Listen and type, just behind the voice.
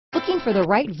Looking for the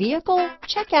right vehicle?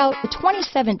 Check out the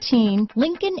 2017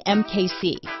 Lincoln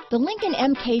MKC. The Lincoln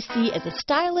MKC is a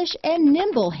stylish and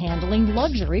nimble handling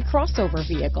luxury crossover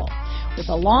vehicle. With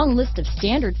a long list of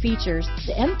standard features,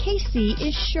 the MKC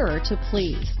is sure to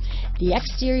please. The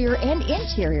exterior and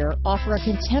interior offer a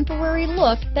contemporary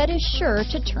look that is sure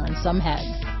to turn some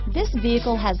heads. This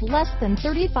vehicle has less than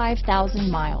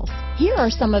 35,000 miles. Here are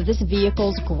some of this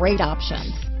vehicle's great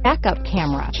options: backup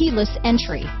camera, keyless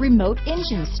entry, remote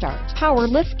engine start, power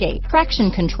liftgate, traction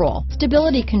control,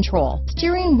 stability control,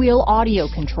 steering wheel audio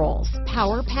controls,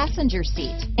 power passenger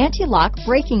seat, anti-lock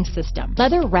braking system,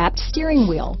 leather-wrapped steering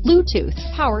wheel, Bluetooth,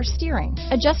 power steering,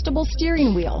 adjustable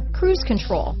steering wheel, cruise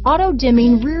control,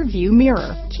 auto-dimming rear view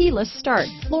mirror, keyless start,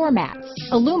 floor mats,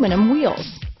 aluminum wheels,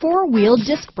 four-wheel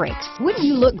disc brakes. Wouldn't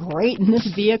you look great in this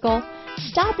vehicle?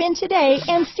 Stop in today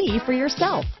and see for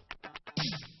yourself.